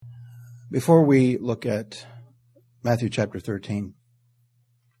Before we look at Matthew chapter 13,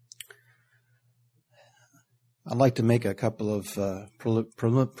 I'd like to make a couple of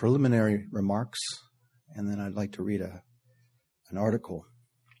preliminary remarks, and then I'd like to read an article.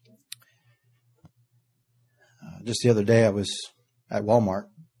 Just the other day, I was at Walmart.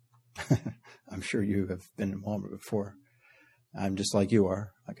 I'm sure you have been in Walmart before. I'm just like you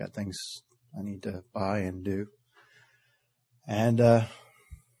are. I got things I need to buy and do. And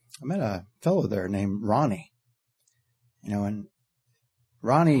I met a fellow there named Ronnie. And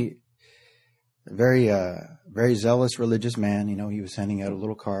Ronnie, a very zealous religious man. He was sending out a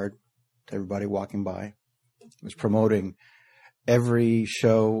little card to everybody walking by. He was promoting every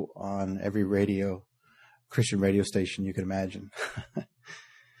show on every Christian radio station you could imagine.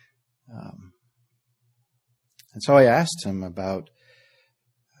 And so I asked him about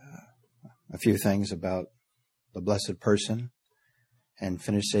a few things about the blessed person and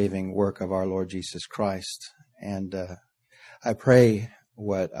finished saving work of our Lord Jesus Christ. And I pray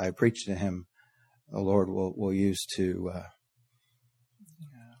what I preached to him, the Lord will use to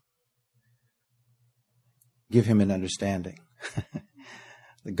give him an understanding.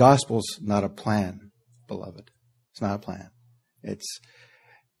 The gospel's not a plan, beloved. It's not a plan. It's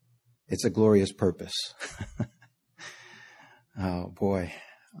a glorious purpose. Oh boy,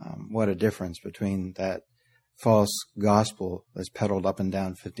 what a difference between that false gospel that's peddled up and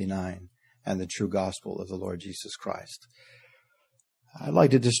down 59 and the true gospel of the Lord Jesus Christ. I'd like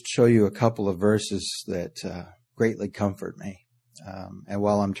to just show you a couple of verses that greatly comfort me. And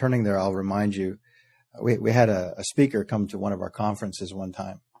while I'm turning there, I'll remind you, we had a speaker come to one of our conferences one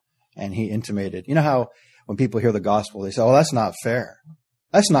time, and he intimated, how when people hear the gospel, they say, "Oh, that's not fair.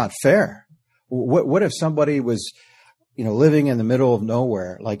 That's not fair. What if somebody was, living in the middle of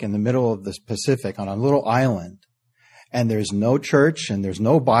nowhere, like in the middle of the Pacific on a little island, and there's no church and there's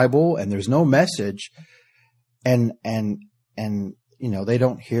no Bible and there's no message, and they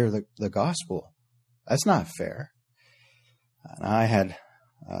don't hear the gospel? That's not fair." And I had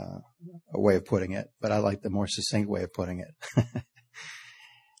a way of putting it, but I like the more succinct way of putting it.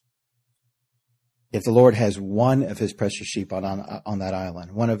 If the Lord has one of his precious sheep on that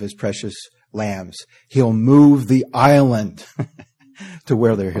island, one of his precious lambs, he'll move the island to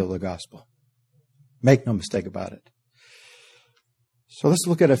where they'll hear the gospel. Make no mistake about it. So let's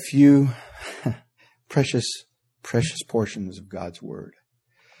look at a few precious portions of God's word.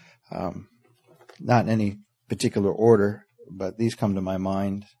 Not in any particular order, but these come to my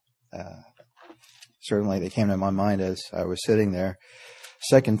mind. Certainly they came to my mind as I was sitting there.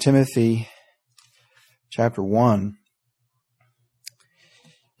 2 Timothy chapter 1.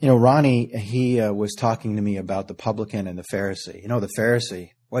 Ronnie, he was talking to me about the publican and the Pharisee. The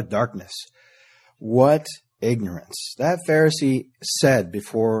Pharisee, what darkness, what ignorance. That Pharisee said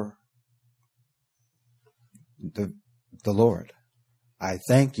before the Lord, "I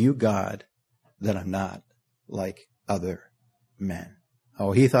thank you, God, that I'm not like other men."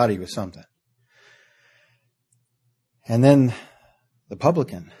 Oh, he thought he was something. And then the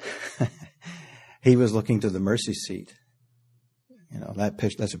publican, he was looking to the mercy seat.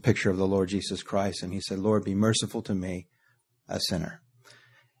 That's a picture of the Lord Jesus Christ. And he said, "Lord, be merciful to me, a sinner."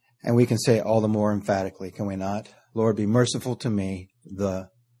 And we can say it all the more emphatically, can we not? "Lord, be merciful to me, the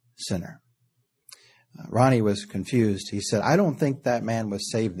sinner." Ronnie was confused. He said, "I don't think that man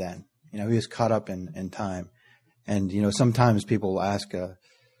was saved then." He was caught up in time. And, sometimes people will ask a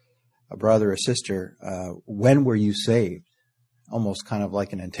brother or sister, "When were you saved?" Almost kind of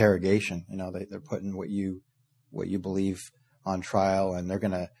like an interrogation. They're putting what you believe on trial, and they're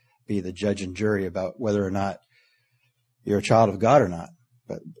going to be the judge and jury about whether or not you're a child of God or not.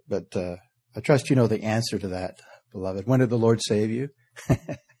 But I trust you know the answer to that, beloved. When did the Lord save you?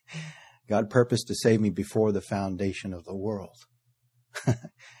 God purposed to save me before the foundation of the world.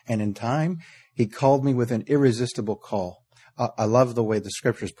 And in time, he called me with an irresistible call. I love the way the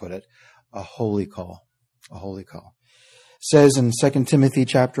scriptures put it, a holy call. A holy call. It says in 2 Timothy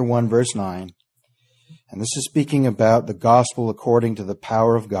chapter 1, verse 9, and this is speaking about the gospel according to the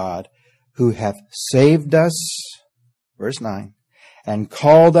power of God, who hath saved us, verse 9, and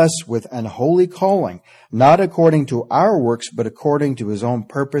called us with an holy calling, not according to our works, but according to his own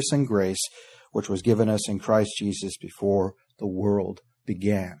purpose and grace, which was given us in Christ Jesus before the world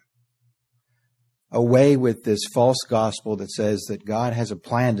began. Away with this false gospel that says that God has a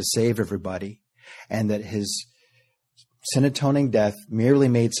plan to save everybody, and that his sin-atoning death merely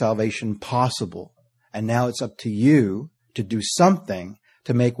made salvation possible. And now it's up to you to do something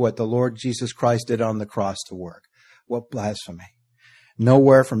to make what the Lord Jesus Christ did on the cross to work. What blasphemy.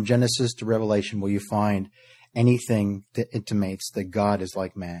 Nowhere from Genesis to Revelation will you find anything that intimates that God is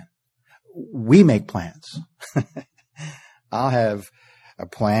like man. we make plans. I'll have a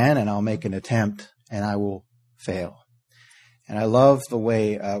plan and I'll make an attempt and I will fail. And I love the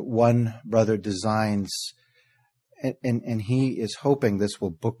way one brother designs, and he is hoping this will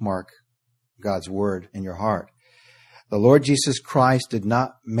bookmark God's word in your heart. The Lord Jesus Christ did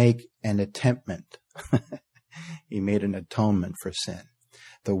not make an attemptment. He made an atonement for sin.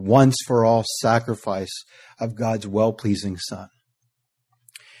 The once-for-all sacrifice of God's well-pleasing Son.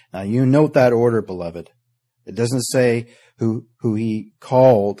 Now you note that order, beloved. It doesn't say who he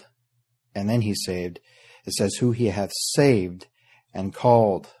called and then he saved. It says who he hath saved and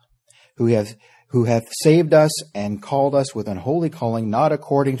called. Who hath saved us and called us with an holy calling, not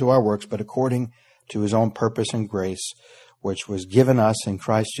according to our works, but according to his own purpose and grace, which was given us in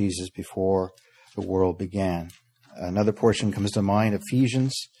Christ Jesus before the world began. Another portion comes to mind,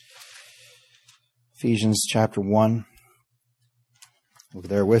 Ephesians chapter 1. Look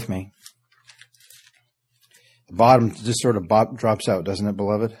there with me. The bottom just sort of drops out, doesn't it,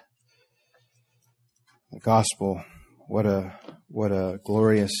 beloved? The gospel, what a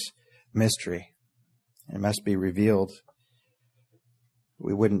glorious mystery. It must be revealed.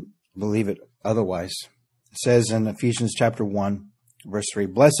 We wouldn't believe it otherwise. It says in Ephesians chapter 1, verse 3,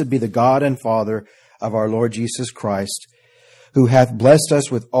 Blessed be the God and Father of our Lord Jesus Christ, who hath blessed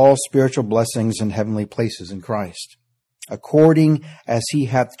us with all spiritual blessings in heavenly places in Christ, according as he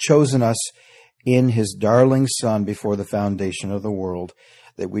hath chosen us in his darling Son before the foundation of the world,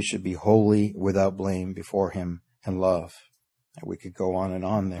 that we should be holy without blame before him in love. And we could go on and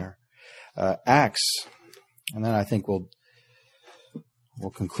on there. Acts, and then I think we'll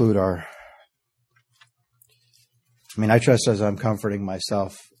conclude our... I trust as I'm comforting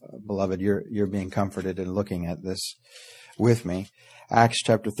myself, beloved, you're being comforted in looking at this with me. Acts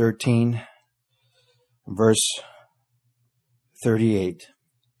chapter 13, verse 38.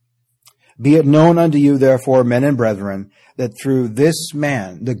 Be it known unto you, therefore, men and brethren, that through this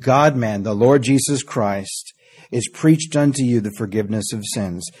man, the God-man, the Lord Jesus Christ, is preached unto you the forgiveness of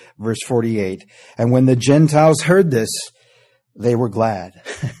sins. Verse 48. And when the Gentiles heard this, they were glad,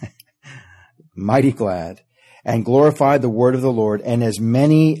 mighty glad, and glorified the word of the Lord, and as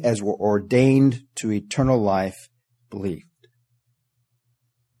many as were ordained to eternal life believed.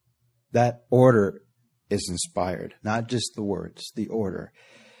 That order is inspired, not just the words, the order.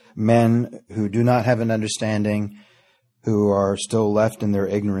 Men who do not have an understanding, who are still left in their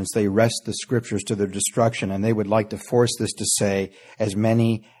ignorance, they wrest the scriptures to their destruction, and they would like to force this to say, as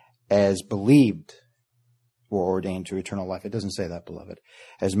many as believed were ordained to eternal life. It doesn't say that, beloved.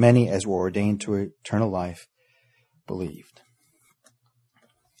 As many as were ordained to eternal life believed.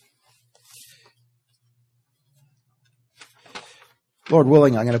 Lord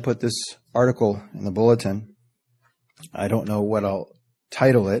willing, I'm going to put this article in the bulletin. I don't know what I'll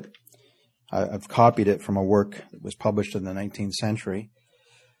title it. I've copied it from a work that was published in the 19th century,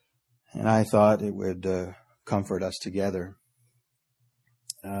 and I thought it would comfort us together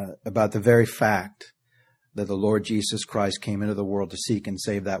about the very fact that the Lord Jesus Christ came into the world to seek and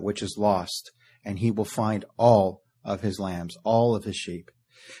save that which is lost, and he will find all of his lambs, all of his sheep.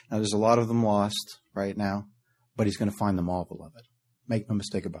 Now, there's a lot of them lost right now, but he's going to find them all, beloved. Make no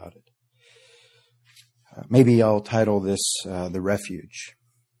mistake about it. Maybe I'll title this The Refuge.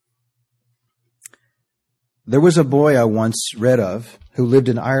 There was a boy I once read of who lived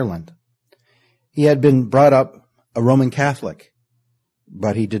in Ireland. He had been brought up a Roman Catholic,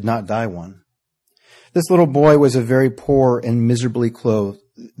 but he did not die one. This little boy was very poor and miserably clothed.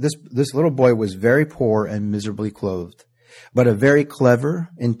 This little boy was very poor and miserably clothed, but a very clever,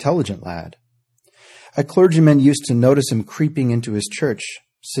 intelligent lad. A clergyman used to notice him creeping into his church,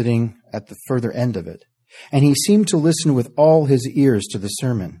 sitting at the further end of it, and he seemed to listen with all his ears to the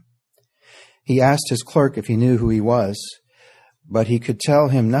sermon. He asked his clerk if he knew who he was, but he could tell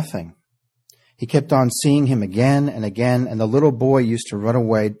him nothing. He kept on seeing him again and again, and the little boy used to run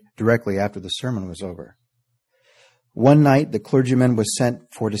away directly after the sermon was over. One night, the clergyman was sent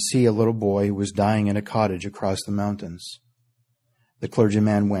for to see a little boy who was dying in a cottage across the mountains. The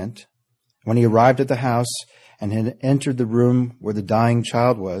clergyman went. When he arrived at the house and had entered the room where the dying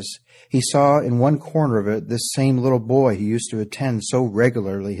child was, he saw in one corner of it this same little boy who used to attend so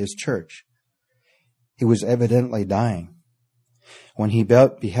regularly his church. He was evidently dying. When he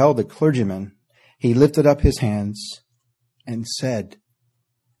beheld the clergyman, he lifted up his hands and said,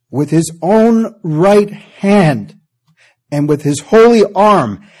 "With his own right hand and with his holy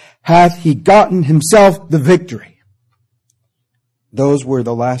arm hath he gotten himself the victory." Those were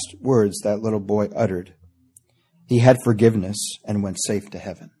the last words that little boy uttered. He had forgiveness and went safe to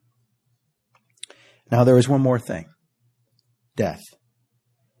heaven. Now there is one more thing. Death.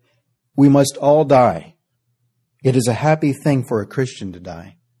 We must all die. It is a happy thing for a Christian to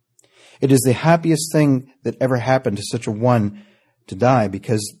die. It is the happiest thing that ever happened to such a one to die,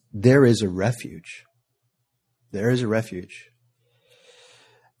 because there is a refuge. There is a refuge.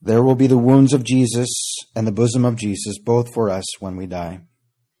 There will be the wounds of Jesus and the bosom of Jesus, both for us when we die.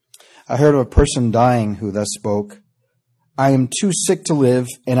 I heard of a person dying who thus spoke, "I am too sick to live,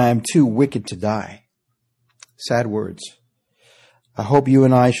 and I am too wicked to die." Sad words. I hope you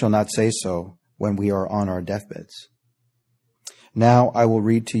and I shall not say so when we are on our deathbeds. Now I will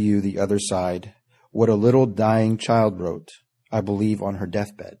read to you the other side, what a little dying child wrote, I believe on her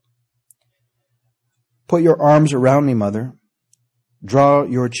deathbed. "Put your arms around me, mother. Draw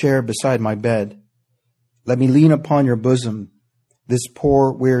your chair beside my bed. Let me lean upon your bosom, this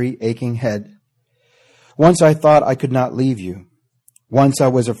poor, weary, aching head. Once I thought I could not leave you. Once I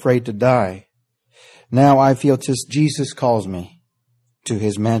was afraid to die. Now I feel 'tis Jesus calls me to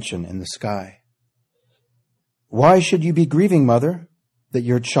his mansion in the sky. Why should you be grieving, mother, that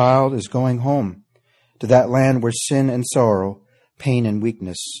your child is going home to that land where sin and sorrow, pain and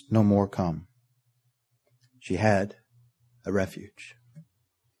weakness no more come?" She had a refuge.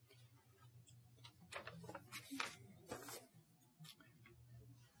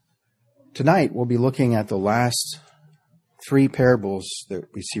 Tonight we'll be looking at the last three parables that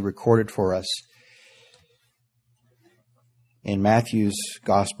we see recorded for us in Matthew's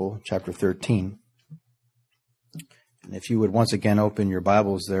Gospel, chapter 13. And if you would once again open your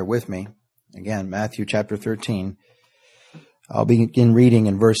Bibles there with me, again, Matthew chapter 13, I'll begin reading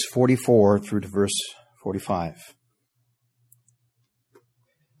in verse 44 through to verse 45.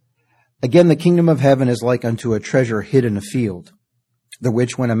 "Again, the kingdom of heaven is like unto a treasure hid in a field, the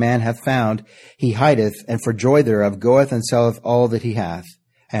which when a man hath found, he hideth, and for joy thereof goeth and selleth all that he hath,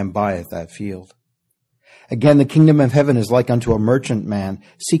 and buyeth that field. Again, the kingdom of heaven is like unto a merchant man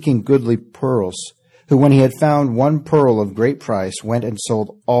seeking goodly pearls, who when he had found one pearl of great price, went and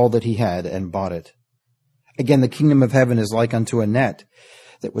sold all that he had, and bought it. Again, the kingdom of heaven is like unto a net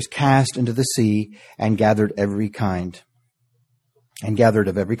that was cast into the sea, and gathered of every kind.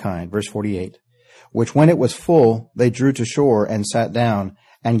 Verse 48. Which when it was full, they drew to shore, and sat down,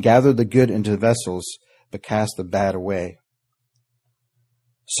 and gathered the good into vessels, but cast the bad away.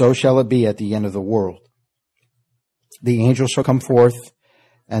 So shall it be at the end of the world. The angel shall come forth,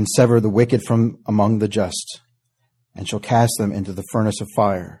 and sever the wicked from among the just, and shall cast them into the furnace of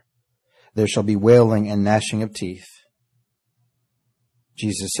fire. There shall be wailing and gnashing of teeth.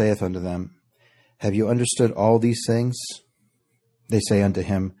 Jesus saith unto them, Have you understood all these things? They say unto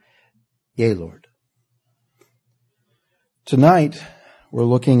him, Yea, Lord. Tonight, we're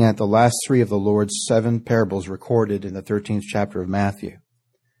looking at the last three of the Lord's 7 parables recorded in the 13th chapter of Matthew.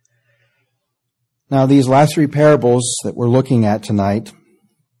 Now, these last 3 parables that we're looking at tonight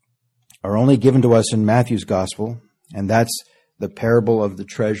are only given to us in Matthew's gospel, and that's the parable of the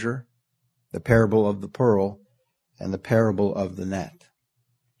treasure, the parable of the pearl, and the parable of the net.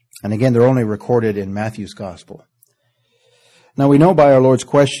 And again, they're only recorded in Matthew's gospel. Now, we know by our Lord's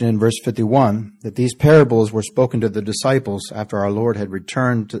question in verse 51 that these parables were spoken to the disciples after our Lord had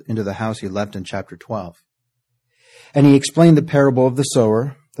returned into the house he left in chapter 12. And he explained the parable of the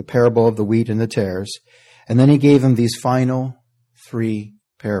sower, the parable of the wheat and the tares, and then he gave them these final 3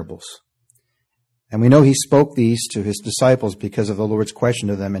 parables. And we know he spoke these to his disciples because of the Lord's question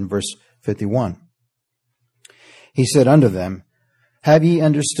to them in verse 51. He said unto them, Have ye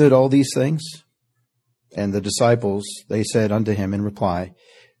understood all these things? And the disciples, they said unto him in reply,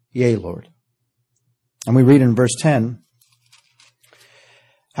 Yea, Lord. And we read in verse 10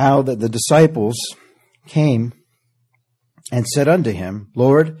 how that the disciples came and said unto him,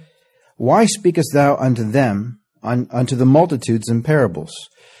 Lord, why speakest thou unto them, unto the multitudes in parables?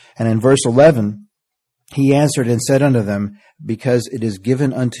 And in verse 11, he answered and said unto them, Because it is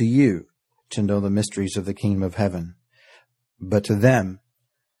given unto you to know the mysteries of the kingdom of heaven, but to them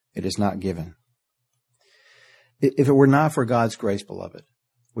it is not given. If it were not for God's grace, beloved,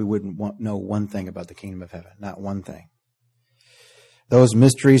 we wouldn't know one thing about the kingdom of heaven, not one thing. Those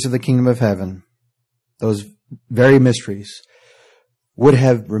mysteries of the kingdom of heaven, those very mysteries, would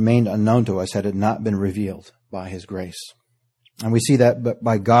have remained unknown to us had it not been revealed by his grace. And we see that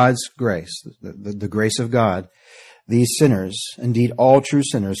by God's grace, the grace of God, these sinners, indeed all true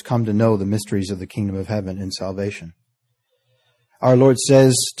sinners, come to know the mysteries of the kingdom of heaven in salvation. Our Lord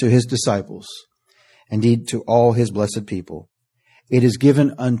says to his disciples, indeed to all his blessed people, It is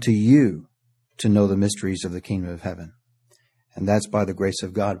given unto you to know the mysteries of the kingdom of heaven. And that's by the grace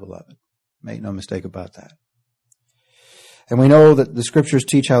of God, beloved. Make no mistake about that. And we know that the scriptures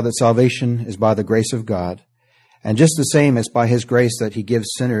teach how that salvation is by the grace of God. And just the same as by his grace that he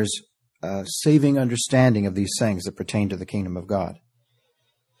gives sinners saving understanding of these things that pertain to the kingdom of God.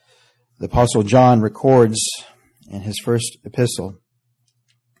 The Apostle John records in his first epistle,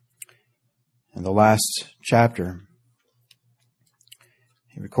 in the last chapter,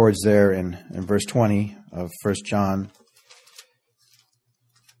 he records there in verse 20 of 1 John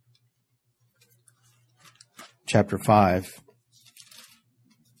chapter 5,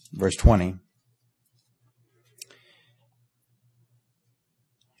 verse 20,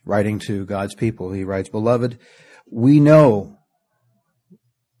 writing to God's people, he writes, "Beloved, we know.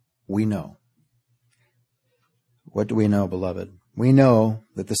 What do we know, beloved? We know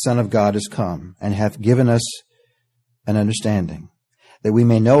that the Son of God is come and hath given us an understanding, that we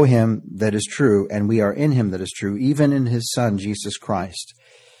may know him that is true, and we are in him that is true, even in his Son, Jesus Christ.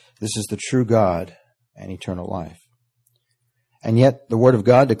 This is the true God and eternal life." And yet the Word of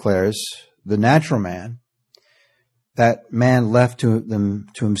God declares the natural man, that man left to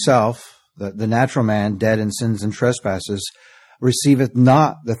himself, the natural man, dead in sins and trespasses, receiveth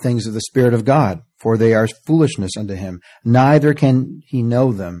not the things of the Spirit of God, for they are foolishness unto him. Neither can he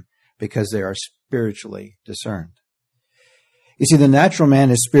know them, because they are spiritually discerned. You see, the natural man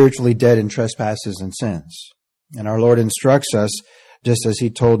is spiritually dead in trespasses and sins. And our Lord instructs us, just as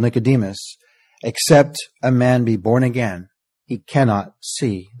he told Nicodemus, except a man be born again, he cannot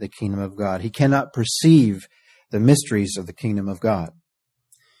see the kingdom of God. He cannot perceive the mysteries of the kingdom of God.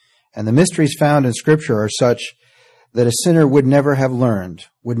 And the mysteries found in Scripture are such that a sinner would never have learned,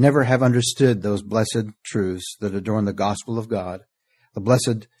 would never have understood those blessed truths that adorn the gospel of God, the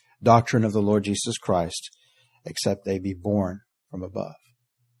blessed doctrine of the Lord Jesus Christ, except they be born from above.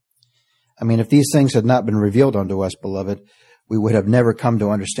 I mean, if these things had not been revealed unto us, beloved, we would have never come to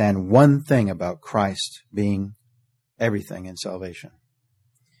understand one thing about Christ being everything in salvation.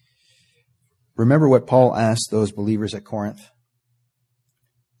 Remember what Paul asked those believers at Corinth?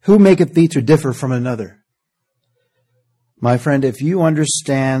 Who maketh thee to differ from another? My friend, if you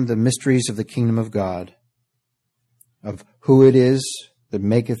understand the mysteries of the kingdom of God, of who it is that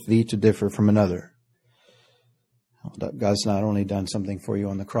maketh thee to differ from another, God's not only done something for you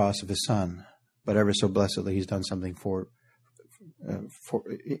on the cross of his Son, but ever so blessedly he's done something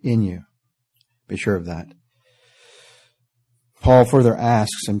in you. Be sure of that. Paul further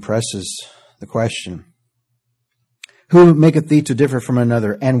asks and presses the question, who maketh thee to differ from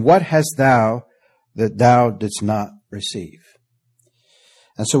another? And what hast thou that thou didst not receive?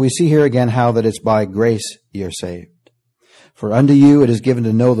 And so we see here again how that it's by grace ye are saved. For unto you it is given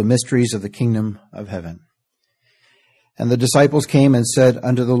to know the mysteries of the kingdom of heaven. And the disciples came and said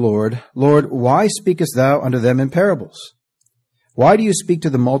unto the Lord, Lord, why speakest thou unto them in parables? Why do you speak to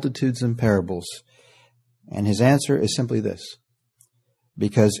the multitudes in parables? And his answer is simply this: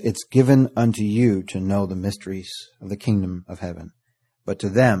 because it's given unto you to know the mysteries of the kingdom of heaven. But to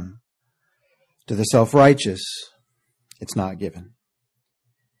them, to the self-righteous, it's not given.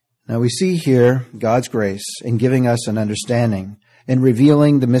 Now we see here God's grace in giving us an understanding, in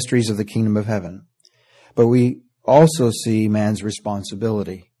revealing the mysteries of the kingdom of heaven. But we also see man's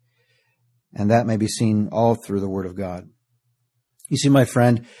responsibility, and that may be seen all through the Word of God. You see, my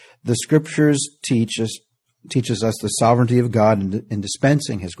friend, the Scriptures teaches us the sovereignty of God in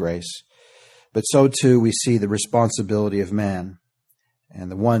dispensing his grace, but so too we see the responsibility of man,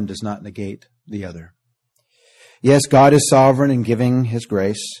 and the one does not negate the other. Yes, God is sovereign in giving his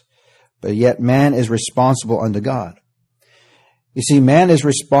grace, but yet man is responsible unto God. You see, man is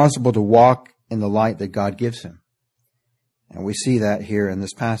responsible to walk in the light that God gives him. And we see that here in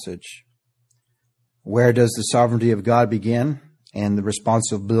this passage. Where does the sovereignty of God begin and the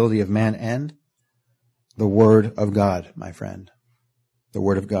responsibility of man end? The Word of God, my friend. The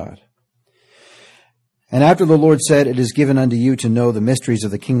Word of God. And after the Lord said, it is given unto you to know the mysteries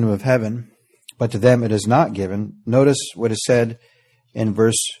of the kingdom of heaven, but to them it is not given. Notice what is said in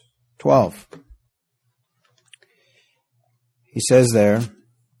verse 12. He says there,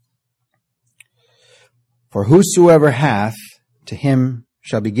 for whosoever hath, to him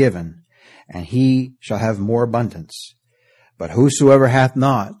shall be given, and he shall have more abundance. But whosoever hath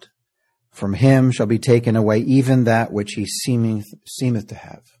not, from him shall be taken away even that which he seemeth to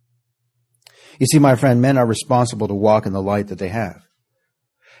have. You see, my friend, men are responsible to walk in the light that they have.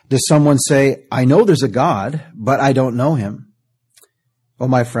 Does someone say, I know there's a God, but I don't know him? Oh,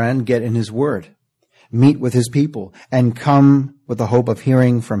 my friend, get in his word. Meet with his people and come with the hope of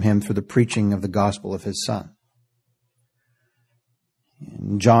hearing from him through the preaching of the gospel of his Son.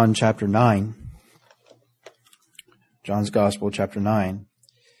 In John chapter 9, John's Gospel chapter 9,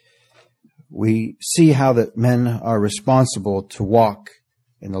 we see how that men are responsible to walk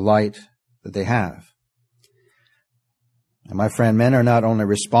in the light that they have. And my friend, men are not only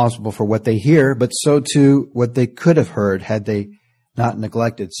responsible for what they hear, but so too what they could have heard had they not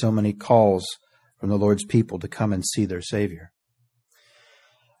neglected so many calls from the Lord's people to come and see their Savior.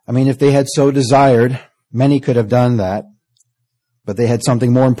 I mean, if they had so desired, many could have done that, but they had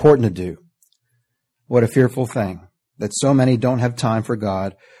something more important to do. What a fearful thing that so many don't have time for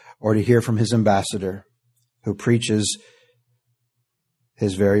God or to hear from His ambassador who preaches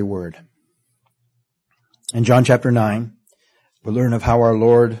His very word. In John chapter 9, we learn of how our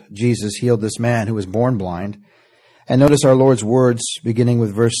Lord Jesus healed this man who was born blind. And notice our Lord's words beginning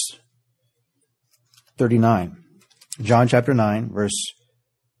with verse 39. John chapter 9, verse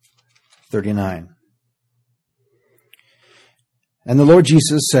 39. And the Lord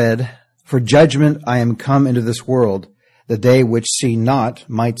Jesus said, "For judgment I am come into this world, that they which see not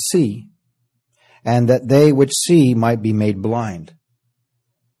might see, and that they which see might be made blind."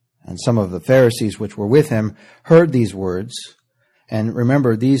 And some of the Pharisees which were with him heard these words. And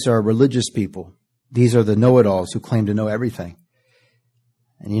remember, these are religious people. These are the know-it-alls who claim to know everything.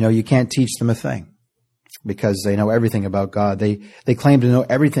 And you can't teach them a thing because they know everything about God. They claim to know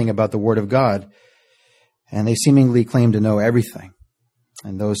everything about the Word of God, and they seemingly claim to know everything.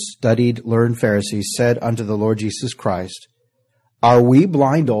 And those studied, learned Pharisees said unto the Lord Jesus Christ, "Are we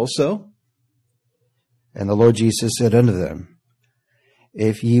blind also?" And the Lord Jesus said unto them,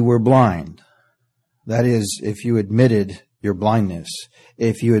 "If ye were blind," that is, if you admitted your blindness,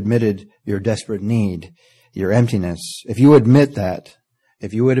 if you admitted your desperate need, your emptiness, if you would admit that,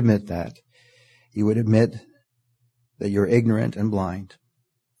 you would admit that you're ignorant and blind,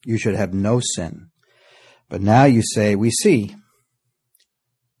 you should have no sin. But now you say, "We see,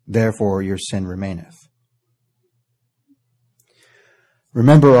 therefore your sin remaineth."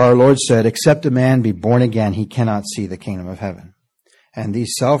 Remember, our Lord said, "Except a man be born again, he cannot see the kingdom of heaven." And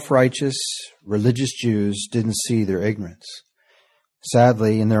these self-righteous religious Jews didn't see their ignorance.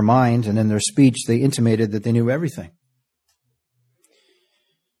 Sadly, in their mind and in their speech, they intimated that they knew everything.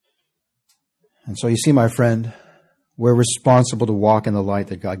 And so you see, my friend, we're responsible to walk in the light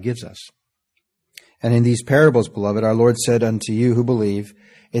that God gives us. And in these parables, beloved, our Lord said unto you who believe,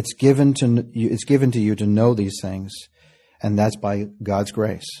 it's given to you to know these things, and that's by God's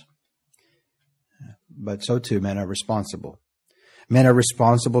grace. But so too, men are responsible. Men are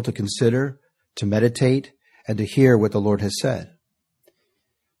responsible to consider, to meditate, and to hear what the Lord has said.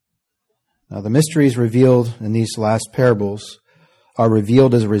 Now, the mysteries revealed in these last parables are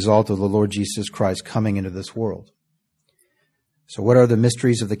revealed as a result of the Lord Jesus Christ coming into this world. So what are the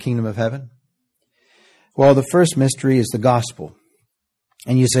mysteries of the kingdom of heaven? Well, the first mystery is the gospel.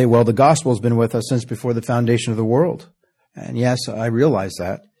 And you say, well, the gospel has been with us since before the foundation of the world. And yes, I realize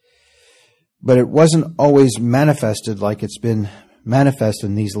that. But it wasn't always manifested like it's been manifest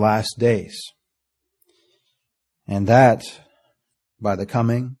in these last days. And that by the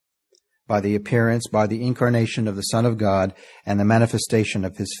coming, by the appearance, by the incarnation of the Son of God and the manifestation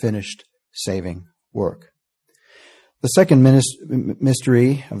of His finished saving work. The second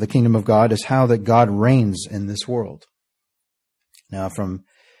mystery of the kingdom of God is how that God reigns in this world. Now, from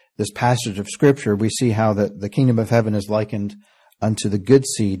this passage of Scripture, we see how that the kingdom of heaven is likened unto the good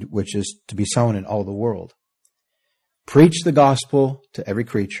seed which is to be sown in all the world. Preach the gospel to every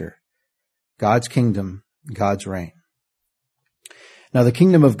creature. God's kingdom, God's reign. Now, the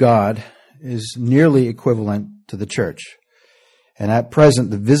kingdom of God is nearly equivalent to the church. And at present,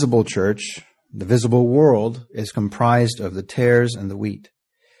 the visible church, the visible world, is comprised of the tares and the wheat.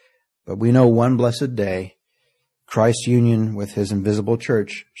 But we know one blessed day, Christ's union with His invisible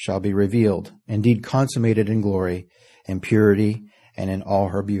church shall be revealed, indeed consummated in glory, in purity, and in all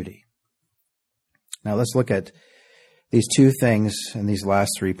her beauty. Now let's look at these two things in these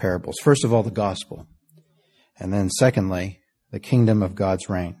last three parables. First of all, the gospel. And then secondly, the kingdom of God's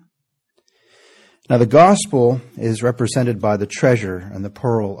reign. Now the gospel is represented by the treasure and the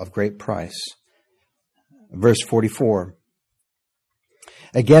pearl of great price. Verse 44.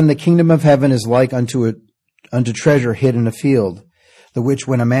 Again, the kingdom of heaven is like unto treasure hid in a field, the which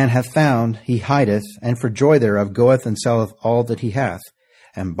when a man hath found, he hideth, and for joy thereof goeth and selleth all that he hath,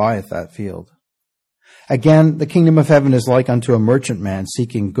 and buyeth that field. Again, the kingdom of heaven is like unto a merchant man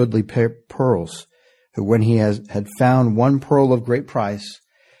seeking goodly pearls, who when he had found one pearl of great price,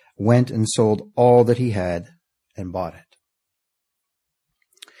 went and sold all that he had and bought it.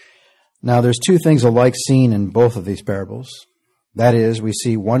 Now, there's two things alike seen in both of these parables. That is, we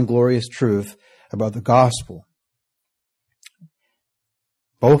see one glorious truth about the gospel.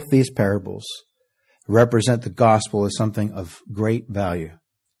 Both these parables represent the gospel as something of great value,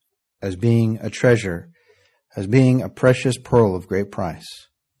 as being a treasure, as being a precious pearl of great price.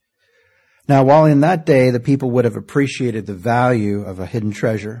 Now, while in that day the people would have appreciated the value of a hidden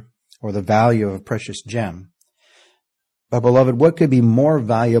treasure or the value of a precious gem, but beloved, what could be more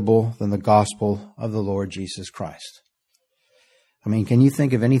valuable than the gospel of the Lord Jesus Christ? I mean, can you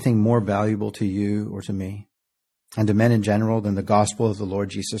think of anything more valuable to you or to me and to men in general than the gospel of the Lord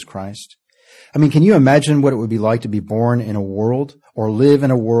Jesus Christ? I mean, can you imagine what it would be like to be born in a world or live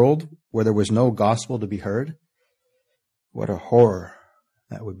in a world where there was no gospel to be heard? What a horror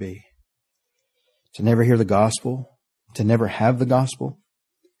that would be. To never hear the gospel, to never have the gospel.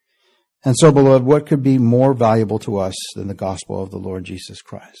 And so, beloved, what could be more valuable to us than the gospel of the Lord Jesus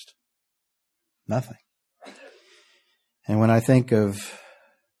Christ? Nothing. And when I think of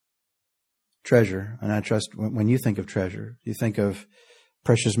treasure, and I trust when you think of treasure, you think of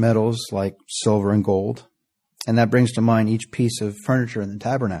precious metals like silver and gold. And that brings to mind each piece of furniture in the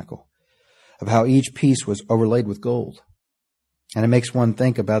tabernacle, of how each piece was overlaid with gold. And it makes one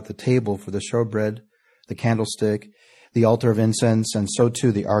think about the table for the showbread, the candlestick, the altar of incense, and so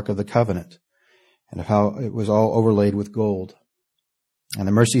too the Ark of the Covenant, and of how it was all overlaid with gold. And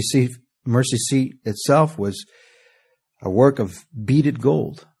the mercy seat itself was a work of beaded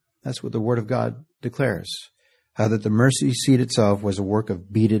gold. That's what the Word of God declares, how that the mercy seat itself was a work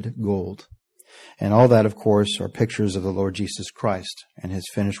of beaded gold. And all that, of course, are pictures of the Lord Jesus Christ and his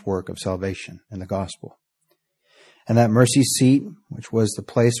finished work of salvation in the gospel. And that mercy seat, which was the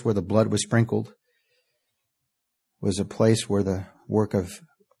place where the blood was sprinkled, was a place where the work of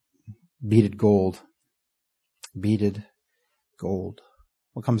beaded gold. Beaded gold.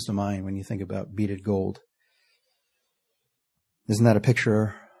 What comes to mind when you think about beaded gold? Isn't that a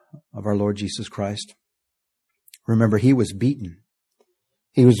picture of our Lord Jesus Christ? Remember, he was beaten.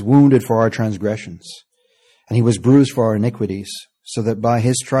 He was wounded for our transgressions, and he was bruised for our iniquities, so that by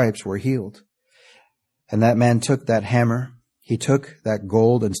his stripes we're healed. And that man took that hammer, he took that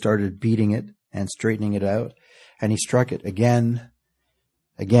gold and started beating it and straightening it out, and he struck it again,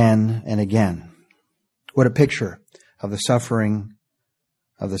 again, and again. What a picture of the suffering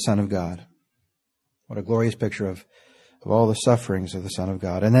of the Son of God. What a glorious picture of all the sufferings of the Son of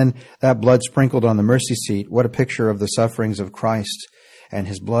God. And then that blood sprinkled on the mercy seat, what a picture of the sufferings of Christ and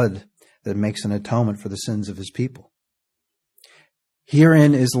his blood that makes an atonement for the sins of his people.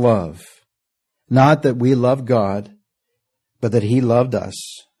 Herein is love. Not that we love God, but that he loved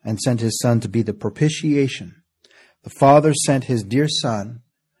us and sent his Son to be the propitiation. The Father sent his dear Son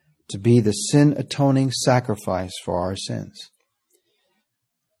to be the sin-atoning sacrifice for our sins.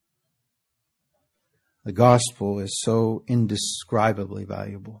 The gospel is so indescribably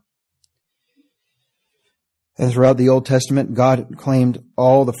valuable. And throughout the Old Testament, God claimed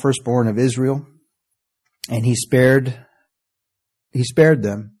all the firstborn of Israel, and he spared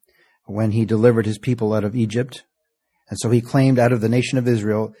them when he delivered his people out of Egypt. And so he claimed out of the nation of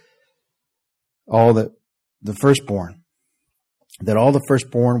Israel all the firstborn, that all the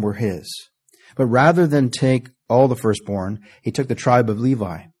firstborn were his. But rather than take all the firstborn, he took the tribe of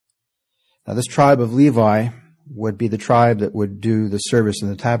Levi. Now this tribe of Levi would be the tribe that would do the service in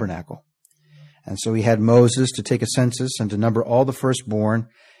the tabernacle. And so he had Moses to take a census and to number all the firstborn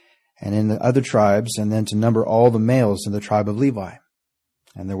and in the other tribes, and then to number all the males in the tribe of Levi.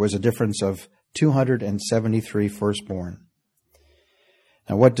 And there was a difference of 273 firstborn.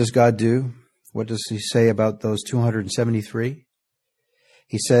 Now what does God do? What does he say about those 273?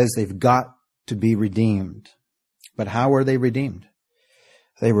 He says they've got to be redeemed. But how were they redeemed?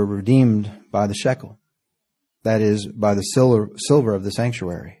 They were redeemed by the shekel. That is, by the silver of the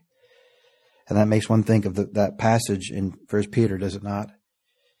sanctuary. And that makes one think of that passage in 1 Peter, does it not?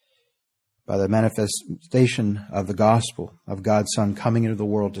 By the manifestation of the gospel of God's Son coming into the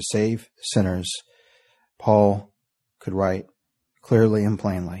world to save sinners, Paul could write clearly and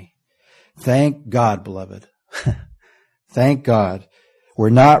plainly, thank God, beloved. Thank God. We're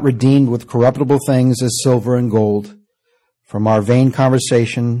not redeemed with corruptible things as silver and gold from our vain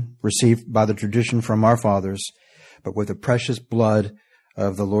conversation received by the tradition from our fathers, but with the precious blood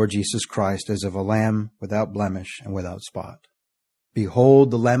of the Lord Jesus Christ as of a lamb without blemish and without spot.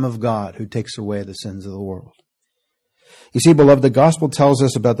 Behold the Lamb of God who takes away the sins of the world. You see, beloved, the gospel tells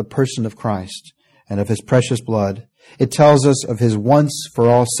us about the person of Christ and of his precious blood. It tells us of his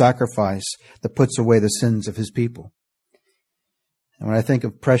once-for-all sacrifice that puts away the sins of his people. And when I think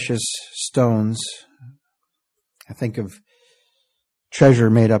of precious stones, I think of treasure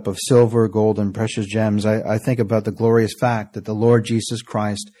made up of silver, gold, and precious gems. I think about the glorious fact that the Lord Jesus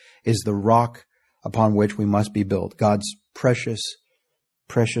Christ is the rock upon which we must be built, God's precious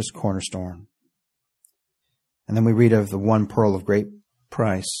cornerstone. And then we read of the one pearl of great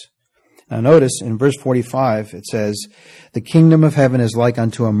price. Now notice in verse 45 it says, "The kingdom of heaven is like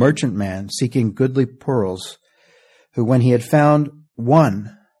unto a merchant man seeking goodly pearls, who when he had found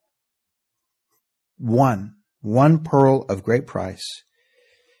one pearl of great price,"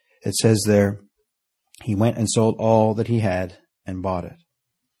 it says there, "he went and sold all that he had and bought it."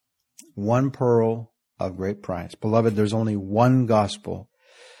 One pearl of great price. Beloved, there's only one gospel.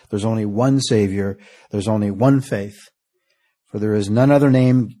 There's only one Savior. There's only one faith. For there is none other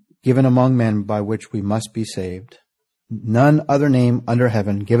name given among men by which we must be saved. None other name under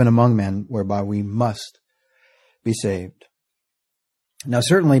heaven given among men whereby we must be saved. Now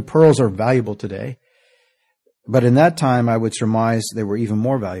certainly pearls are valuable today, but in that time I would surmise they were even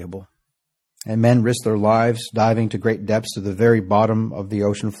more valuable. And men risked their lives diving to great depths to the very bottom of the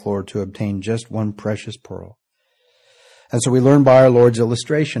ocean floor to obtain just one precious pearl. And so we learn by our Lord's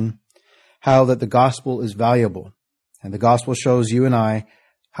illustration how that the gospel is valuable. And the gospel shows you and I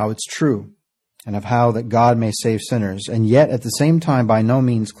how it's true, and of how that God may save sinners, and yet at the same time by no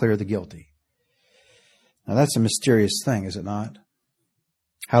means clear the guilty. Now that's a mysterious thing, is it not?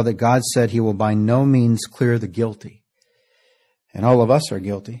 How that God said he will by no means clear the guilty. And all of us are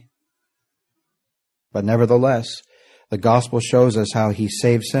guilty. But nevertheless, the gospel shows us how he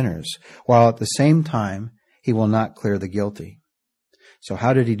saves sinners, while at the same time he will not clear the guilty. So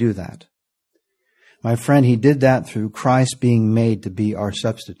how did he do that? My friend, he did that through Christ being made to be our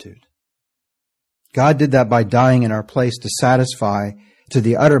substitute. God did that by dying in our place to satisfy to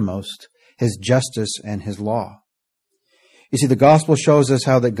the uttermost his justice and his law. You see, the gospel shows us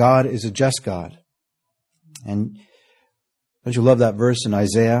how that God is a just God. And don't you love that verse in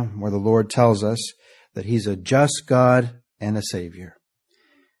Isaiah where the Lord tells us that he's a just God and a Savior,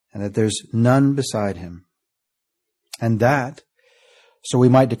 and that there's none beside him. And that, so we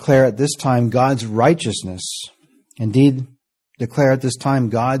might declare at this time God's righteousness, indeed declare at this time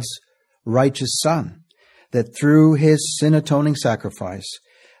God's righteous Son, that through his sin-atoning sacrifice,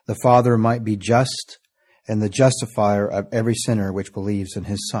 the Father might be just and the justifier of every sinner which believes in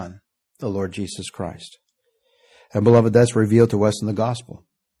his Son, the Lord Jesus Christ. And beloved, that's revealed to us in the gospel.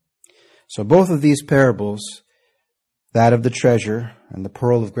 So both of these parables, that of the treasure and the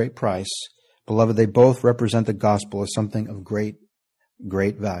pearl of great price, beloved, they both represent the gospel as something of great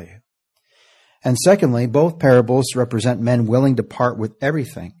value. And secondly, both parables represent men willing to part with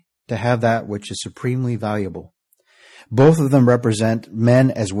everything to have that which is supremely valuable. Both of them represent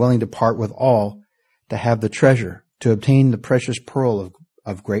men as willing to part with all to have the treasure, to obtain the precious pearl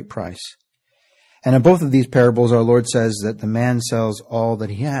of great price. And in both of these parables, our Lord says that the man sells all that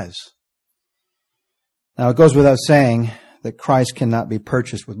he has. Now, it goes without saying that Christ cannot be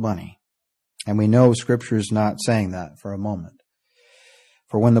purchased with money. And we know Scripture is not saying that for a moment.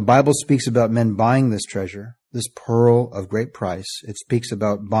 For when the Bible speaks about men buying this treasure, this pearl of great price, it speaks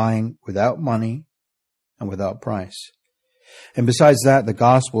about buying without money and without price. And besides that, the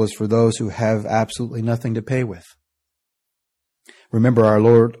gospel is for those who have absolutely nothing to pay with. Remember, our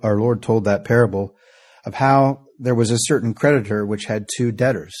Lord told that parable of how there was a certain creditor which had two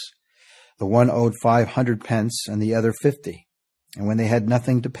debtors. The one owed 500 pence and the other 50. And when they had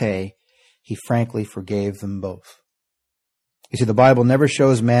nothing to pay, he frankly forgave them both. You see, the Bible never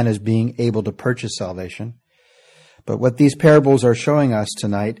shows man as being able to purchase salvation. But what these parables are showing us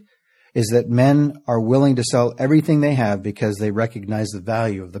tonight is that men are willing to sell everything they have because they recognize the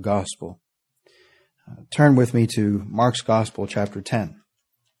value of the gospel. Turn with me to Mark's Gospel, chapter 10.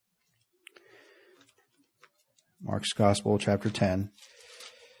 Mark's Gospel, chapter 10.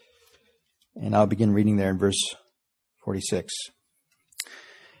 And I'll begin reading there in verse 46.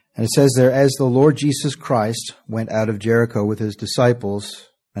 And it says there, "As the Lord Jesus Christ went out of Jericho with his disciples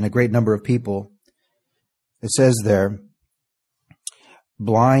and a great number of people," it says there,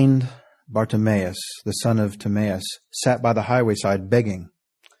 "blind Bartimaeus, the son of Timaeus, sat by the highway side begging.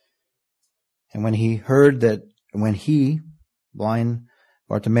 And blind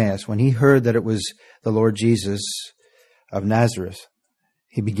Bartimaeus, when he heard that it was the Lord Jesus of Nazareth,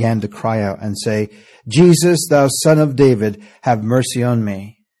 he began to cry out and say, 'Jesus, thou son of David, have mercy on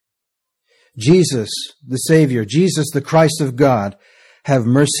me.' Jesus, the Savior, Jesus, the Christ of God, have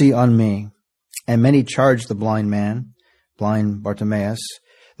mercy on me." And many charged the blind man, blind Bartimaeus,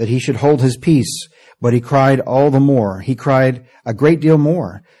 that he should hold his peace. But he cried all the more. He cried a great deal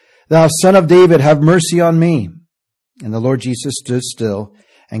more, "Thou son of David, have mercy on me." And the Lord Jesus stood still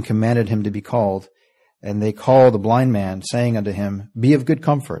and commanded him to be called. And they called the blind man, saying unto him, "Be of good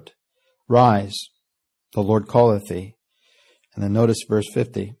comfort, rise, the Lord calleth thee." And then notice verse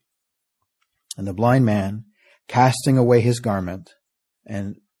 50. "And the blind man, casting away his garment,"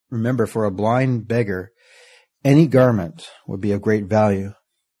 and remember, for a blind beggar, any garment would be of great value.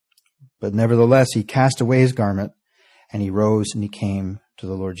 But nevertheless, he cast away his garment, and he rose and he came to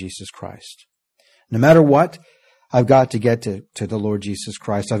the Lord Jesus Christ. No matter what, I've got to get to the Lord Jesus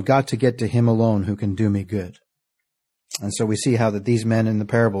Christ. I've got to get to him alone who can do me good. And so we see how that these men in the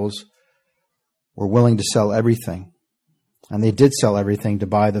parables were willing to sell everything. And they did sell everything to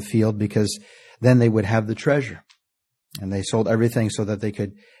buy the field, because then they would have the treasure. And they sold everything so that they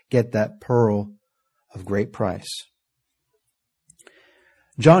could get that pearl of great price.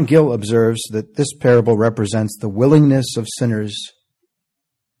 John Gill observes that this parable represents the willingness of sinners.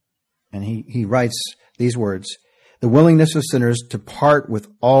 And he writes these words: the willingness of sinners to part with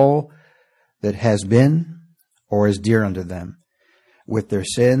all that has been or is dear unto them, with their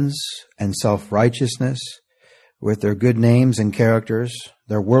sins and self-righteousness, with their good names and characters,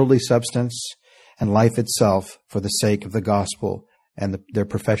 their worldly substance, and life itself, for the sake of the gospel and their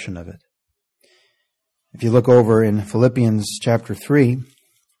profession of it. If you look over in Philippians chapter 3,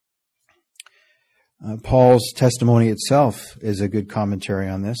 Paul's testimony itself is a good commentary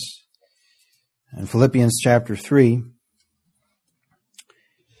on this. In Philippians chapter 3,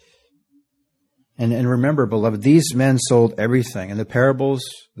 and remember, beloved, these men sold everything. In the parables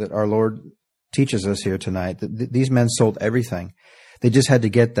that our Lord teaches us here tonight, these men sold everything. They just had to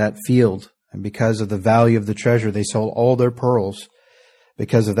get that field. And because of the value of the treasure, they sold all their pearls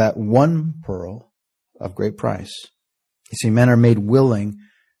because of that one pearl of great price. You see, men are made willing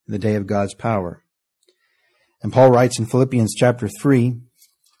in the day of God's power. And Paul writes in Philippians chapter 3,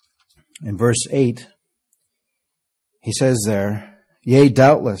 in verse 8, he says there, yea,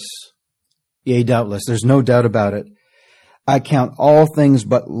 doubtless, there's no doubt about it, I count all things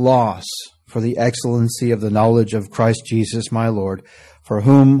but loss for the excellency of the knowledge of Christ Jesus my Lord, for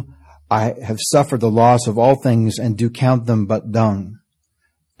whom I have suffered the loss of all things, and do count them but dung,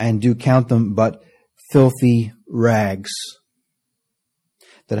 and do count them but filthy rags,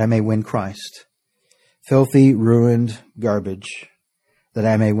 that I may win Christ. Filthy, ruined garbage, that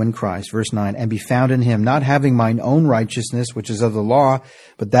I may win Christ. Verse 9, and be found in him, not having mine own righteousness, which is of the law,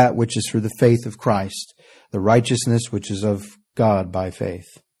 but that which is through the faith of Christ, the righteousness which is of God by faith.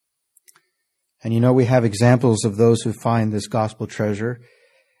 And you know, we have examples of those who find this gospel treasure,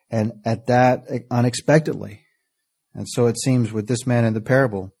 and at that, unexpectedly. And so it seems with this man in the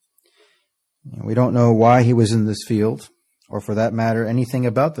parable. We don't know why he was in this field, or for that matter, anything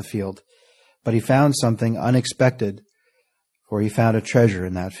about the field. But he found something unexpected, for he found a treasure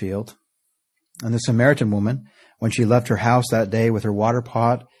in that field. And the Samaritan woman, when she left her house that day with her water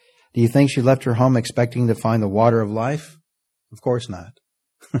pot, do you think she left her home expecting to find the water of life? Of course not.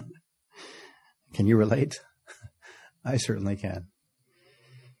 Can you relate? I certainly can.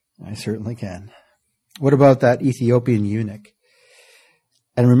 I certainly can. What about that Ethiopian eunuch?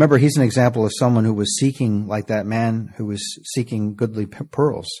 And remember, he's an example of someone who was seeking, like that man who was seeking goodly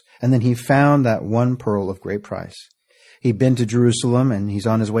pearls. And then he found that one pearl of great price. He'd been to Jerusalem, and he's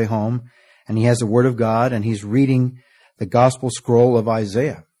on his way home, and he has the Word of God, and he's reading the gospel scroll of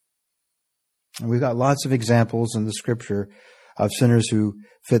Isaiah. And we've got lots of examples in the Scripture of sinners who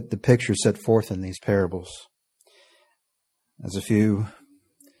fit the picture set forth in these parables. There's a few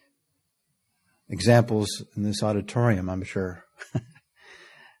examples in this auditorium, I'm sure,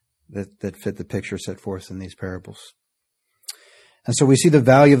 that fit the picture set forth in these parables. And so we see the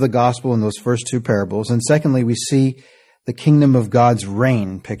value of the gospel in those first two parables. And secondly, we see the kingdom of God's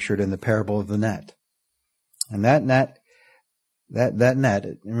reign pictured in the parable of the net. And that net,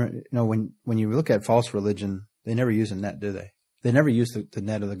 you know, when you look at false religion, they never use a net, do they? They never use the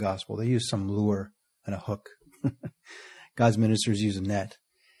net of the gospel. They use some lure and a hook. God's ministers use a net.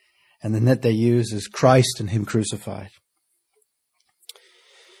 And the net they use is Christ and him crucified.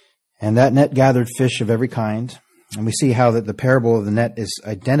 And that net gathered fish of every kind. And we see how that the parable of the net is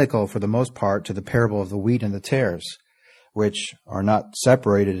identical for the most part to the parable of the wheat and the tares, which are not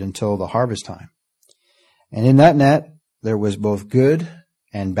separated until the harvest time. And in that net, there was both good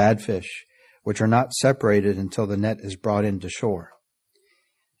and bad fish, which are not separated until the net is brought into shore.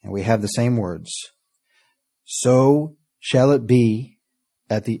 And we have the same words. So shall it be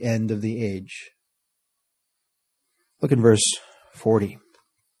at the end of the age. Look in verse 40.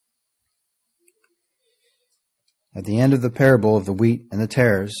 At the end of the parable of the wheat and the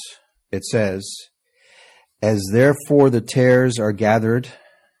tares, it says, as therefore the tares are gathered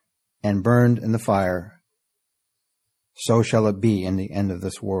and burned in the fire, so shall it be in the end of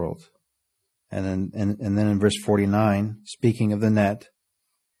this world. And then in verse 49, speaking of the net,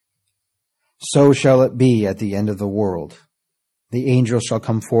 so shall it be at the end of the world. The angel shall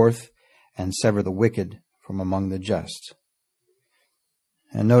come forth and sever the wicked from among the just.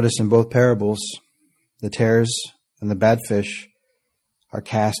 And notice in both parables, the tares and the bad fish are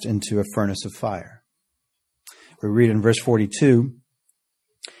cast into a furnace of fire. We read in verse 42,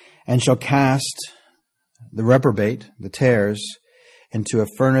 and shall cast the reprobate, the tares, into a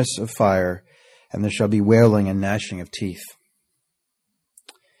furnace of fire, and there shall be wailing and gnashing of teeth.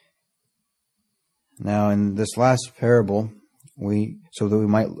 Now, in this last parable, so that we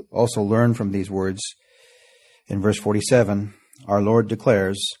might also learn from these words, in verse 47, our Lord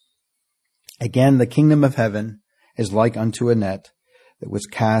declares, again, the kingdom of heaven is like unto a net that was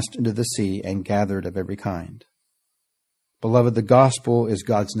cast into the sea and gathered of every kind. Beloved, the gospel is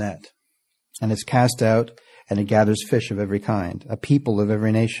God's net, and it's cast out, and it gathers fish of every kind, a people of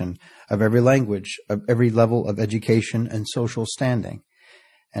every nation, of every language, of every level of education and social standing,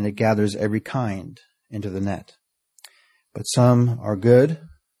 and it gathers every kind into the net. But some are good,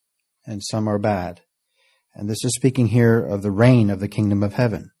 and some are bad. And this is speaking here of the reign of the kingdom of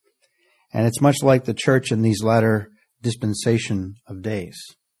heaven. And it's much like the church in these latter dispensation of days.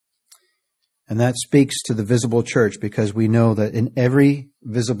 And that speaks to the visible church, because we know that in every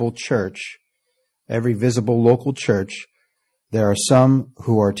visible church, every visible local church, there are some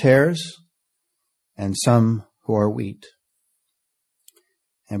who are tares and some who are wheat.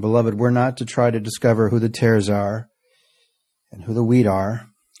 And beloved, we're not to try to discover who the tares are and who the wheat are.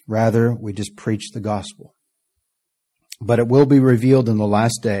 Rather, we just preach the gospel. But it will be revealed in the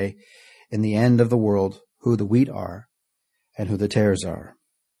last day, in the end of the world, who the wheat are and who the tares are.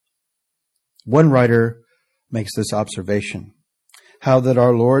 One writer makes this observation, how that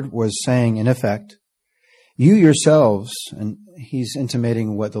our Lord was saying, in effect, you yourselves, and he's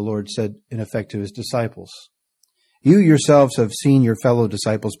intimating what the Lord said, in effect, to his disciples, you yourselves have seen your fellow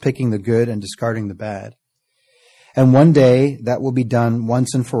disciples picking the good and discarding the bad. And one day that will be done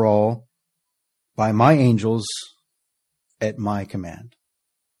once and for all by my angels at my command.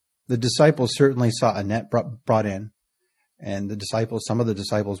 The disciples certainly saw a net brought in, and some of the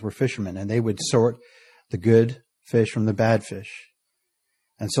disciples were fishermen, and they would sort the good fish from the bad fish.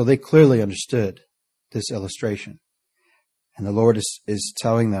 And so they clearly understood this illustration. And the Lord is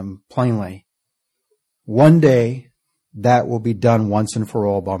telling them plainly, one day that will be done once and for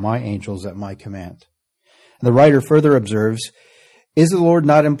all by my angels at my command. And the writer further observes, is the Lord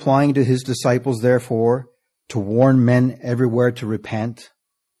not implying to his disciples, therefore, to warn men everywhere to repent?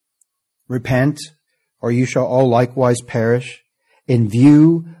 Repent, or you shall all likewise perish, in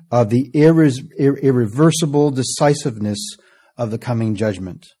view of the irreversible decisiveness of the coming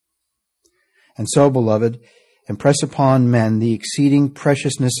judgment. And so, beloved, impress upon men the exceeding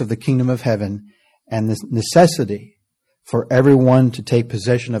preciousness of the kingdom of heaven and the necessity for everyone to take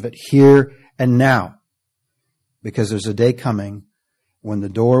possession of it here and now, because there's a day coming when the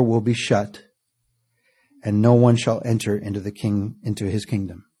door will be shut and no one shall enter into his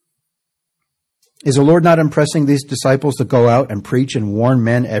kingdom. Is the Lord not impressing these disciples to go out and preach and warn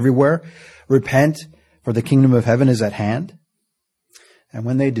men everywhere? Repent, for the kingdom of heaven is at hand. And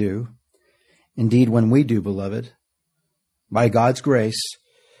when they do, indeed when we do, beloved, by God's grace,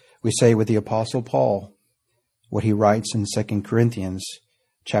 we say with the Apostle Paul what he writes in 2 Corinthians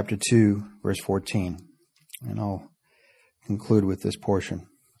chapter 2, verse 14. And I'll conclude with this portion.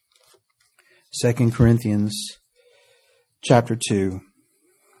 2 Corinthians chapter 2,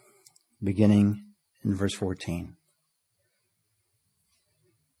 beginning in verse 14.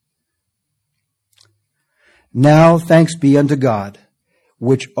 Now thanks be unto God,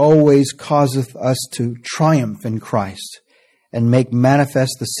 which always causeth us to triumph in Christ, and make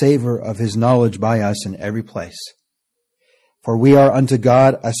manifest the savor of his knowledge by us in every place. For we are unto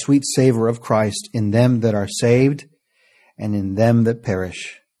God a sweet savor of Christ in them that are saved, and in them that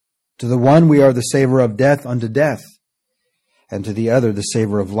perish. To the one we are the savor of death unto death, and to the other the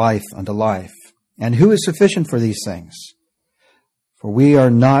savor of life unto life. And who is sufficient for these things? For we are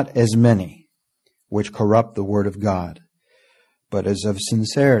not as many which corrupt the word of God, but as of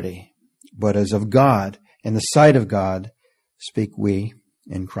sincerity, but as of God, in the sight of God, speak we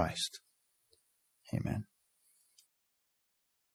in Christ. Amen.